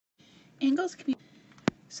Angles can be...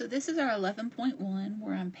 So this is our 11.1.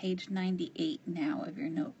 We're on page 98 now of your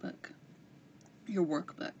notebook, your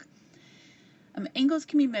workbook. Angles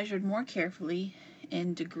can be measured more carefully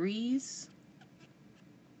in degrees,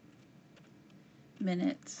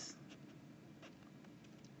 minutes,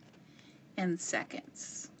 and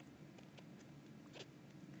seconds,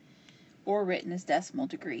 or written as decimal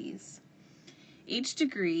degrees. Each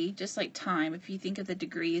degree, just like time, if you think of the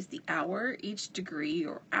degree as the hour, each degree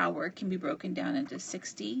or hour can be broken down into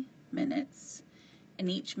 60 minutes, and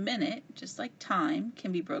each minute, just like time,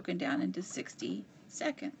 can be broken down into 60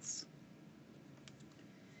 seconds.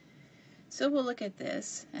 So we'll look at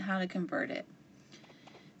this and how to convert it.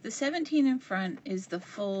 The 17 in front is the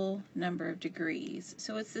full number of degrees,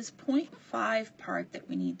 so it's this 0.5 part that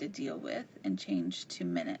we need to deal with and change to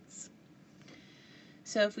minutes.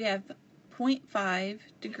 So if we have 0.5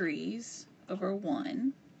 degrees over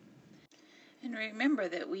 1, and remember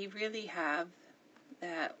that we really have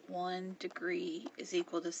that 1 degree is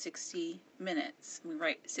equal to 60 minutes. We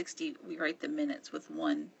write the minutes with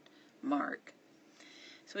 1 mark.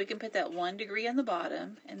 So we can put that 1 degree on the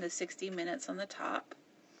bottom and the 60 minutes on the top.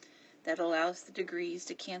 That allows the degrees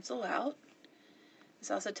to cancel out.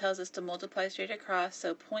 This also tells us to multiply straight across,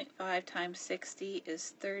 so 0.5 times 60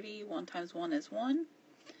 is 30, 1 times 1 is 1.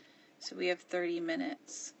 So we have 30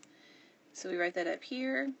 minutes. So we write that up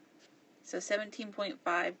here. So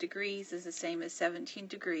 17.5 degrees is the same as 17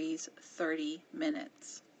 degrees, 30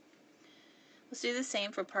 minutes. Let's do the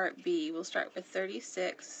same for part B. We'll start with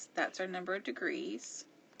 36. That's our number of degrees.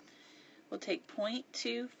 We'll take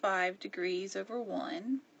 0.25 degrees over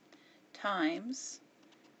 1 times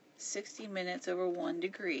 60 minutes over 1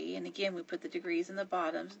 degree. And again, we put the degrees in the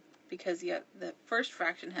bottom because the first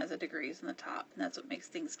fraction has the degrees on the top, and that's what makes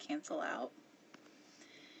things cancel out.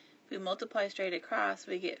 If we multiply straight across,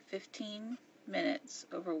 we get 15 minutes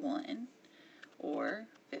over 1, or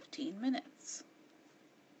 15 minutes.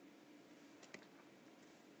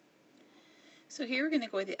 So here we're going to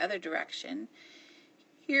go the other direction.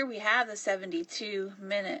 Here we have the 72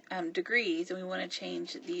 degrees, and we want to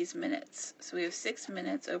change these minutes. So we have 6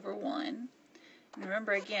 minutes over 1. And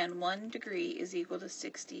remember again, 1 degree is equal to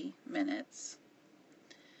 60 minutes.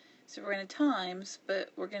 So we're going to times, but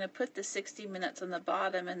we're going to put the 60 minutes on the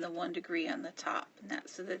bottom and the 1 degree on the top, and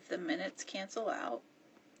that's so that the minutes cancel out.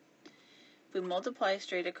 If we multiply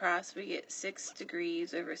straight across, we get 6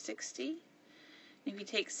 degrees over 60. And if you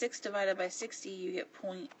take 6 divided by 60, you get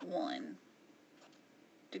 0.1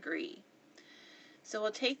 degree. So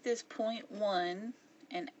we'll take this 0.1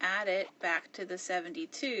 and add it back to the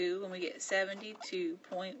 72, and we get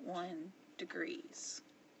 72.1 degrees.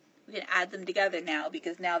 We can add them together now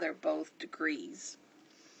because now they're both degrees.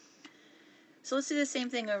 So let's do the same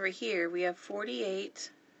thing over here. We have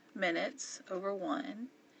 48 minutes over 1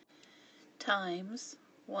 times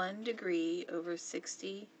 1 degree over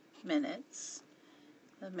 60 minutes.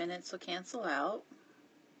 The minutes will cancel out.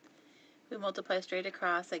 If we multiply straight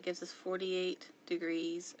across, that gives us 48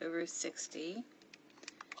 degrees over 60.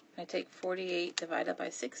 I take 48 divided by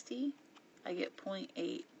 60, I get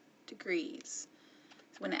 0.8 degrees.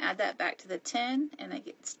 So I'm going to add that back to the 10, and I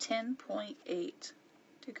get 10.8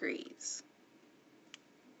 degrees.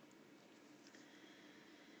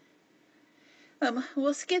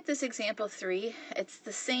 We'll skip this example 3. It's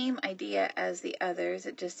the same idea as the others,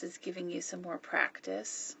 it just is giving you some more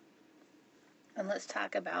practice. And let's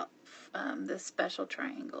talk about this special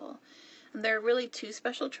triangle. And there are really 2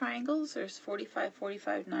 special triangles. There's 45,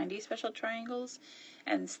 45, 90 special triangles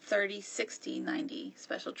and 30, 60, 90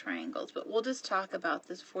 special triangles. But we'll just talk about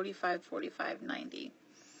this 45, 45, 90.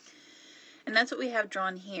 And that's what we have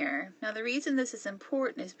drawn here. Now the reason this is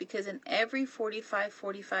important is because in every 45,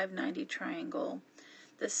 45, 90 triangle,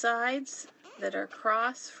 the sides that are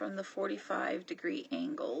across from the 45 degree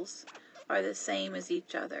angles are the same as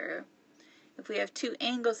each other. If we have 2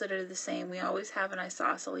 angles that are the same, we always have an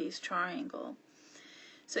isosceles triangle.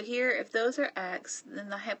 So here, if those are x, then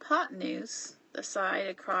the hypotenuse, the side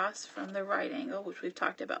across from the right angle, which we've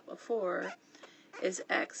talked about before, is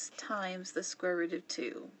x times the square root of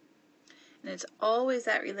 2. And it's always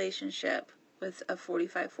that relationship with a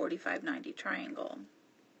 45, 45, 90 triangle.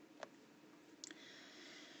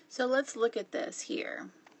 So let's look at this here.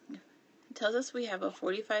 It tells us we have a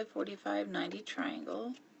 45, 45, 90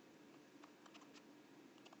 triangle.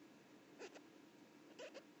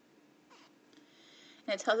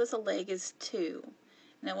 And it tells us a leg is 2.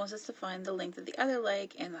 And it wants us to find the length of the other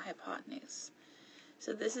leg and the hypotenuse.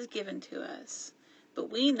 So this is given to us. But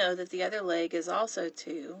we know that the other leg is also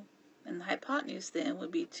 2. And the hypotenuse then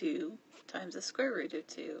would be 2 times the square root of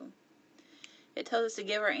 2. it tells us to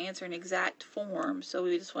give our answer an exact form, so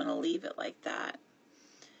we just want to leave it like that.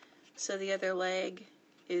 So the other leg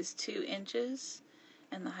is 2 inches,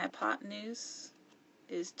 and the hypotenuse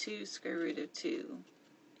is 2 square root of 2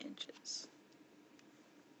 inches.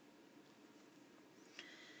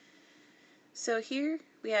 So here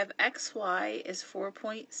we have xy is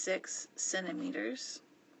 4.6 centimeters.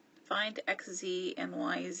 Find xz and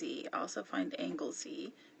yz. Also find angle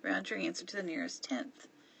z. Round your answer to the nearest tenth.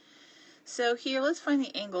 So here, let's find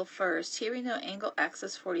the angle first. Here we know angle x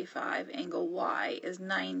is 45, angle y is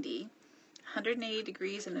 90. 180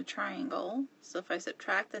 degrees in a triangle. So if I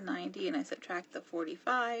subtract the 90 and I subtract the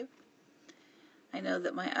 45, I know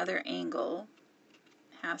that my other angle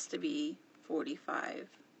has to be 45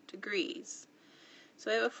 degrees.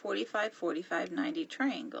 So I have a 45, 45, 90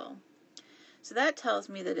 triangle. So that tells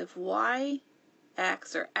me that if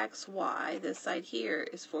yx or xy, this side here,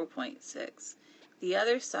 is 4.6, the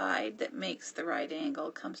other side that makes the right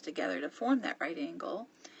angle, comes together to form that right angle,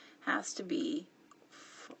 has to be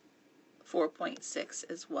 4.6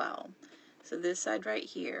 as well. So this side right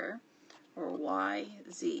here, or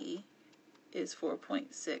yz, is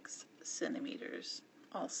 4.6 centimeters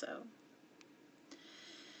also.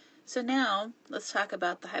 So now, let's talk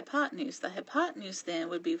about the hypotenuse. The hypotenuse then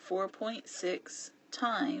would be 4.6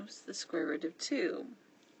 times the square root of 2.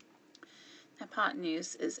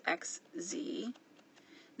 Hypotenuse is xz.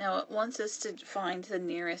 Now it wants us to find the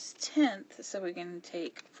nearest tenth, so we're going to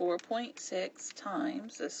take 4.6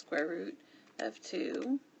 times the square root of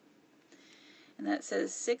 2, and that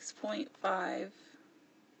says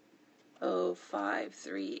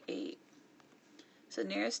 6.50538. So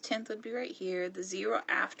nearest tenth would be right here. The 0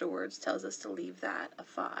 afterwards tells us to leave that a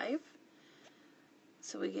 5.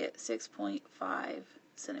 So we get 6.5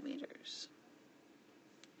 centimeters.